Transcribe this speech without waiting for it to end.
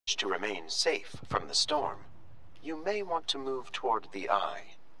To remain safe from the storm, you may want to move toward the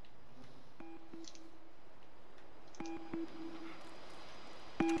eye.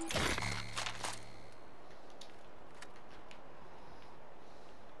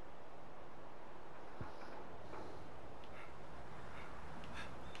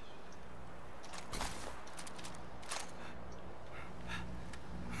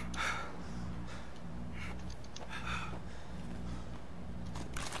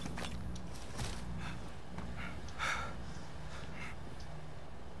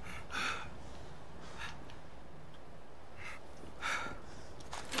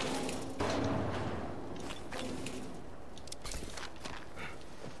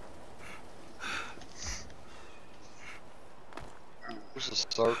 There's a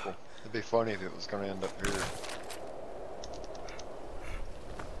circle. It'd be funny if it was going to end up here.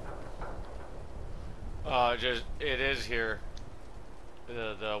 It is here.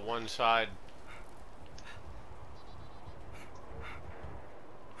 The one side.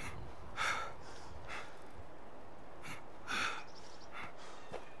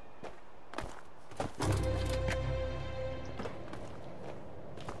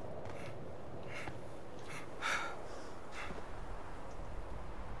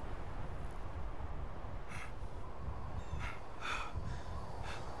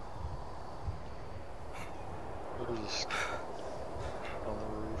 There's a scout on the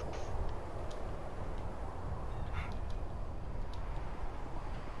roof.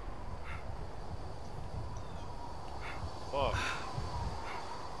 Fuck.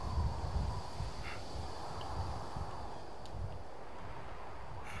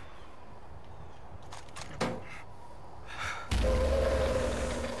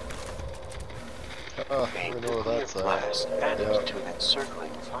 We know where that's blast at. added Yep. to an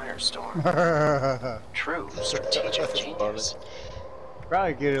encircling firestorm. True strategic genius.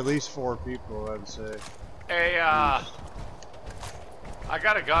 Probably get at least 4 people, I'd say. Hey, I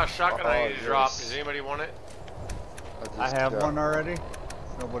got a Gauss shotgun I need to drop. yes. Does anybody want it? I have got one already.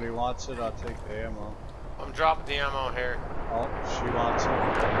 If nobody wants it, I'll take the ammo. I'm dropping the ammo here. Oh, she wants it.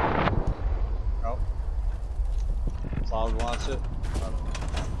 Oh. Cloud wants it.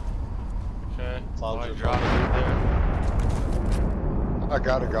 Okay. Clouds I are dropped it there. I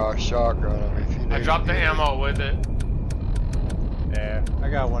got a Gauss shotgun on me if you need I dropped the ammo with it. Yeah, I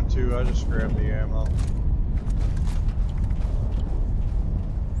got one too. I just grabbed the ammo.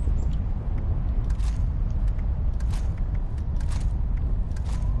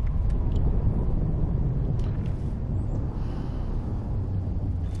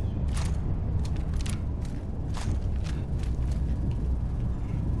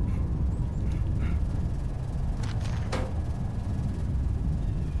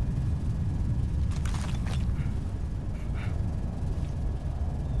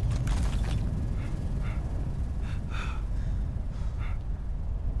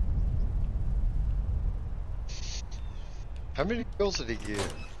 How many kills did he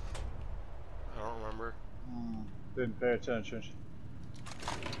get? I don't remember. Didn't pay attention.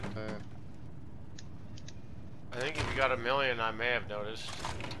 I think if you got 1,000,000, I may have noticed.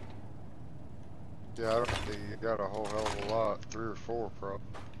 Yeah, I don't think he got a whole hell of a lot. 3 or 4 probably.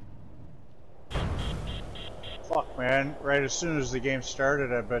 Fuck, man. Right as soon as the game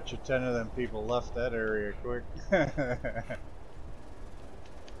started, I bet you 10 of them people left that area quick. Get the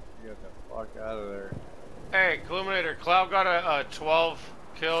fuck out of there. Hey, Illuminator, Cloud got a 12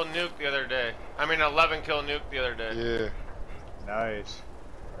 kill nuke the other day. I mean, 11 kill nuke the other day. Yeah. Nice.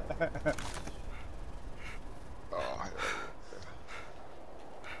 Oh, hell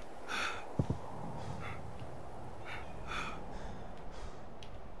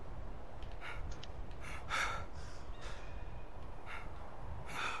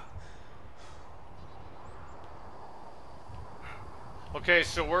Okay,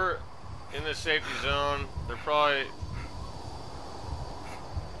 so we're in the safety zone. There's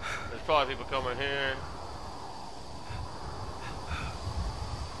probably people coming here.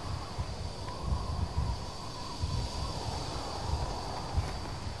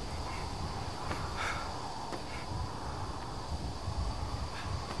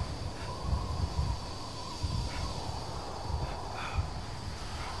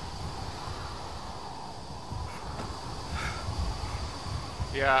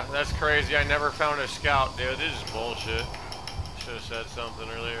 Yeah, that's crazy. I never found a scout, dude. This is bullshit. Should have said something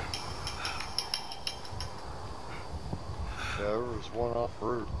earlier. yeah, there was one off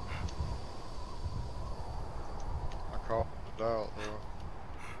route. I called it out though.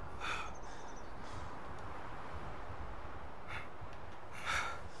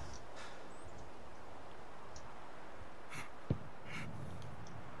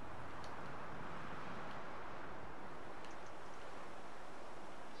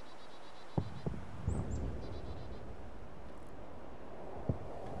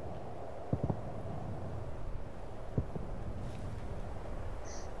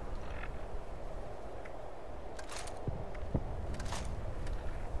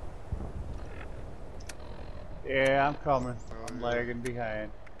 Yeah, I'm coming. I'm lagging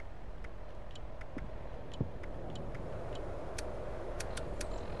behind.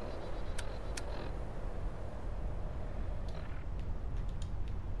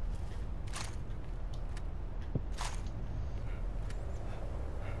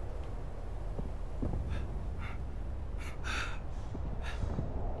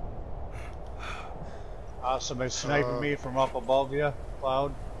 Somebody sniping me from up above you,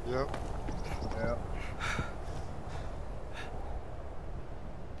 Cloud? Yep. Yep.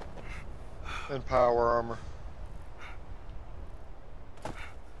 And power armor.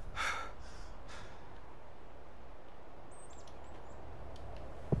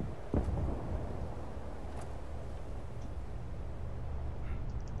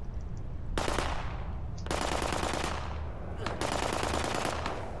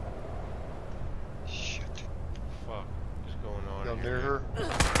 Shit. Fuck is going on Y'all here? near her?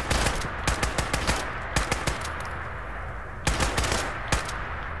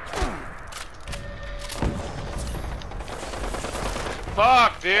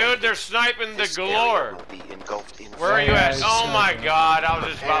 Fuck, dude, they're sniping the This area galore. will be engulfed in Where are you at? Yeah, Oh my sniping. god, I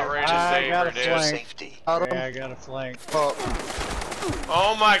was just about ready to I save got her, a dude. flank. safety. Got him. Yeah, I got a flank. Up.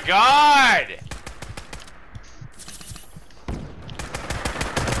 Oh my god!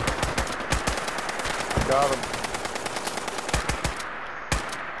 Got him.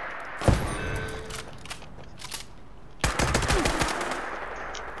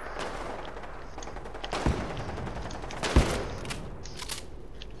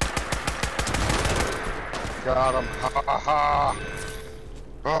 Got him. Ha ha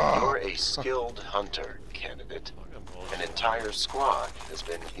ha. You're a skilled hunter, candidate. Fucking An bullshit. entire squad has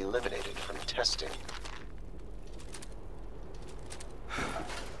been eliminated from testing.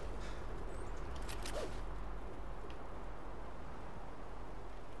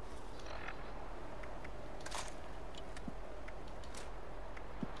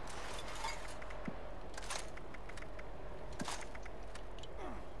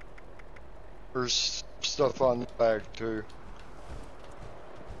 There's stuff on the bag too.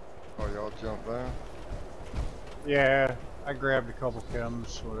 Oh, y'all jump down? Yeah, I grabbed a couple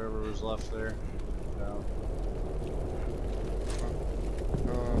chems, whatever was left there. So,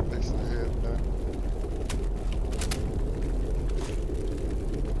 Fixing the head now.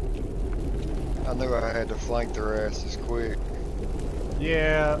 I knew I had to flank their asses quick.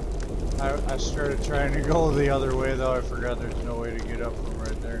 yeah, I started trying to go the other way though. I forgot there's no way to get up from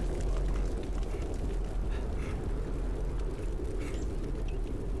right there.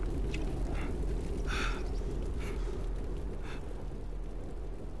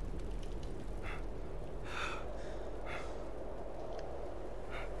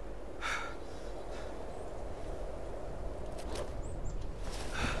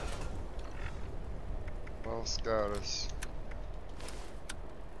 Well, scout us.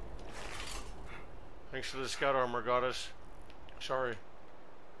 Thanks for the scout armor, goddess. Sorry.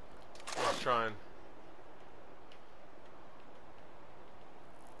 I was trying.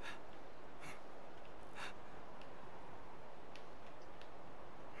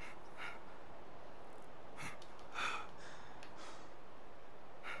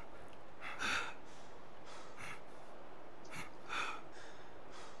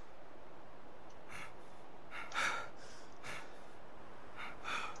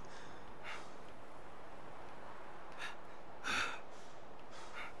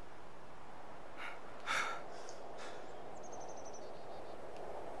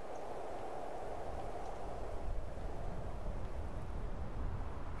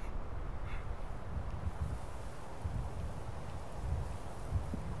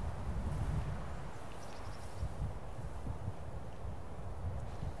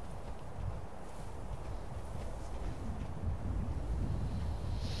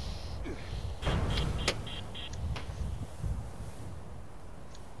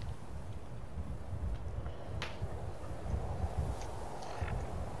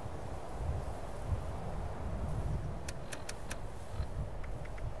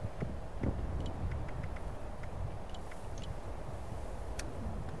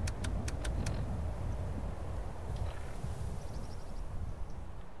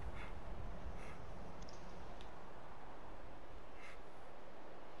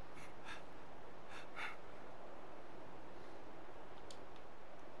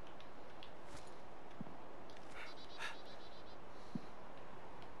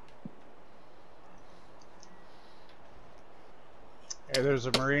 Hey, there's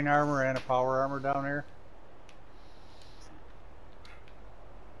a marine armor and a power armor down here.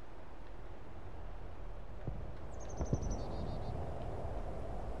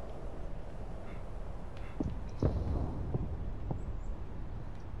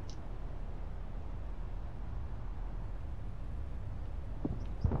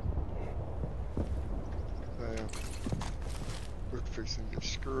 Man. We're fixing to get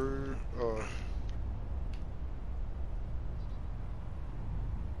screwed.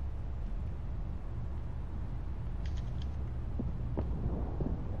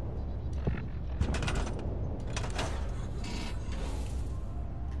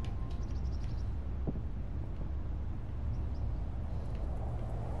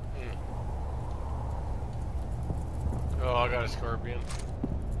 Oh, I got a scorpion.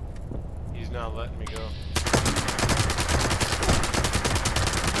 He's not letting me go.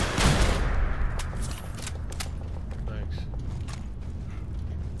 Thanks.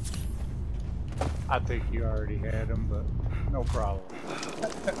 I think you already had him, but no problem.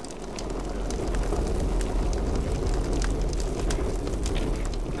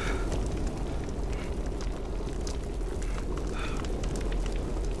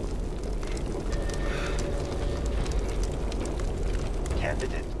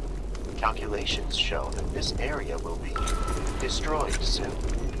 Candidate, calculations show that this area will be destroyed soon.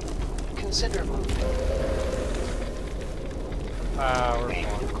 Consider moving. We're A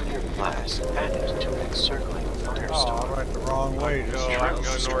fine. nuclear blast added to encircling Oh, I firestorm. went the wrong way. I can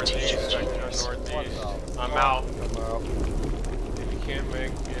go northeast. I can go What northeast. I'm out. I'm out. If you can't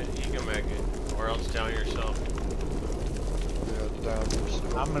make it, you can make it. Or else down yourself. Yeah, down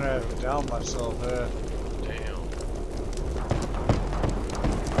yourself. I'm gonna have to down myself. Damn.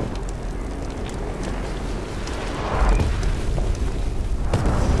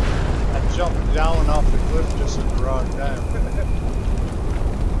 I jumped down off the cliff just at the wrong time.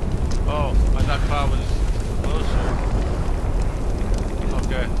 Oh, I thought Cloud was closer.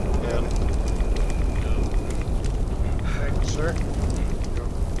 Okay. Yeah. Thank you, sir.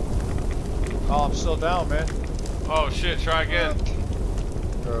 Oh, I'm still down, man. Oh shit, try again.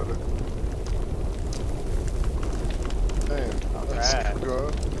 Got it. Damn, that's Alright.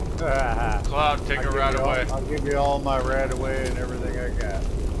 good. Cloud, take it right away. I'll give you all my right away and everything I got.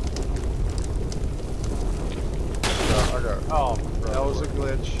 Yeah, I got it. Oh, Right that was a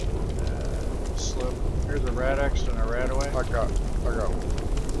away. glitch. Slip. Here's a Radex and a Radaway. I got one.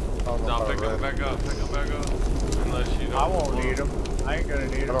 I don't know No, how pick to them red. back up, pick them back up. Unless you don't. I won't need them. I ain't gonna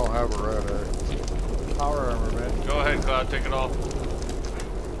need I them. don't have a red egg. Power armor, man. Go ahead, Cloud, take it off.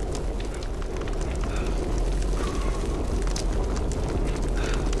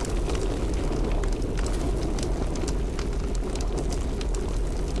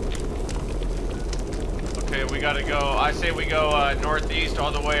 Okay, we gotta go. I say we go northeast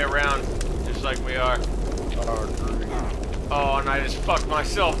all the way around, just like we are. I agree. Oh, and I just fucked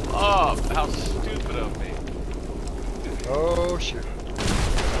myself up. How stupid of me. Oh shit.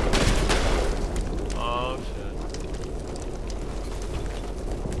 Oh shit.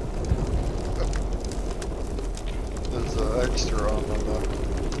 There's an extra on my left.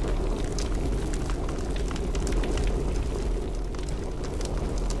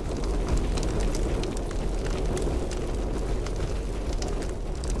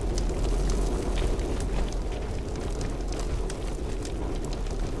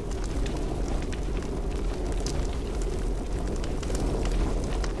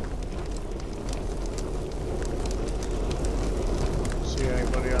 See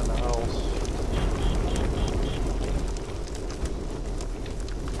anybody on the house?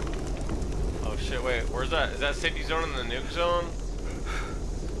 Oh shit, wait, where's that? Is that safety zone in the nuke zone?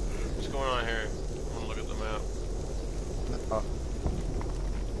 What's going on here? I wanna look at the map.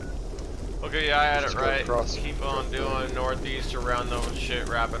 Okay, yeah, I had Let's it go right. across Keep on the- doing northeast around the shit,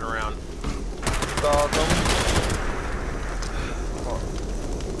 wrap it around. Dog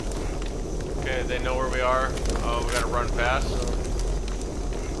Okay, they know where we are. Oh, we gotta run fast.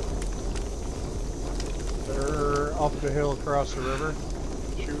 They're up the hill across the river,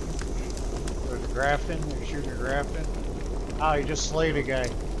 shooting. There's Grafton. They're shooting a Grafton. Oh, he just slayed a guy.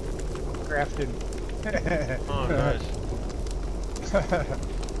 Grafton. Oh, nice.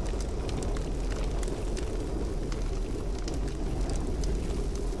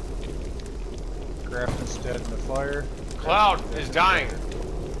 Grafton's dead in the fire. Cloud is dying.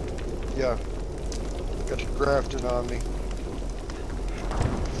 Yeah. Got the grafting on me.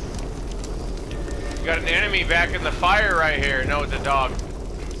 You got an enemy back in the fire right here. No, it's a dog.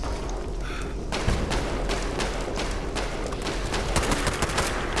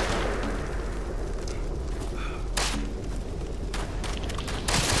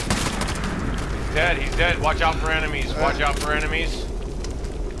 He's dead, he's dead. Watch out for enemies. Watch out for enemies.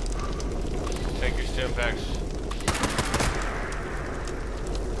 Take your stim packs.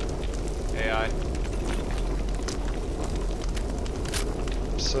 AI.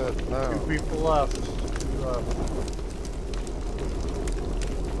 Set now. Two people left. Two left.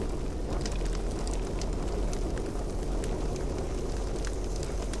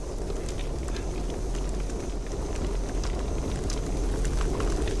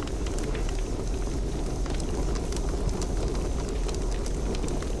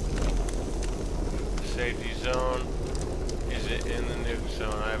 safety zone? Is it in the nuke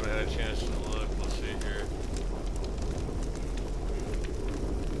zone? I haven't had a chance to look. Let's see here.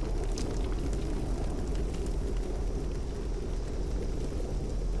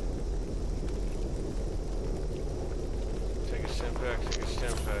 Take a stim pack, take a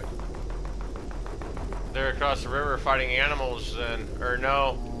stim pack. They're across the river fighting animals then, or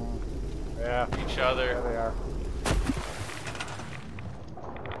no, Yeah. each Yeah, other. they are.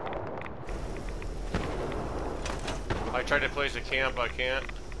 I tried to place a camp, I can't.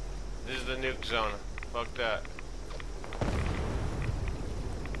 This is the nuke zone. Fuck that.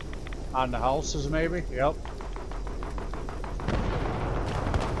 On the houses, maybe? Yep.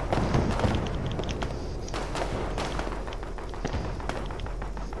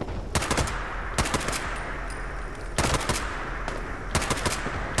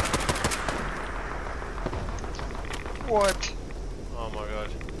 What? Oh my god.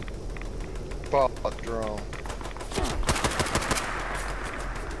 Bot drone.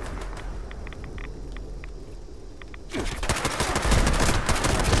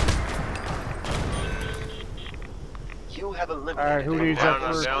 You have eliminated Alright, who the needs that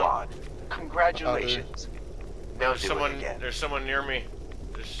Round first? squad. Congratulations. Now There's do someone. it again. There's someone near me.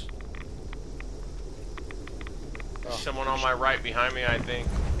 There's Oh. someone on my right behind me, I think.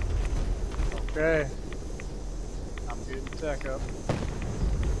 Okay. I'm getting tech up.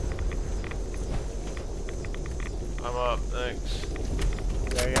 I'm up. Thanks.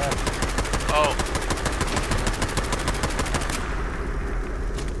 Yeah, yeah. Oh.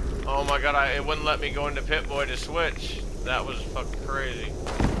 Oh my god! It wouldn't let me go into Pit Boy to switch. That was fucking crazy.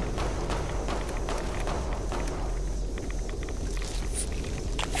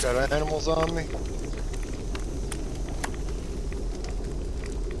 Got animals on me.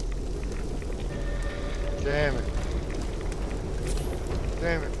 Damn it.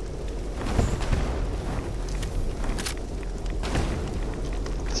 Damn it.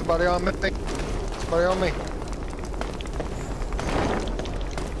 Somebody on me. Somebody on me.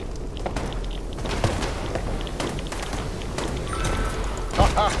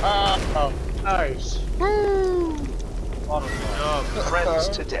 Oh, nice. Woo! Wonderful. Oh, Friends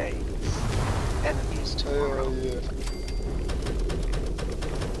today, enemies tomorrow. Hell yeah.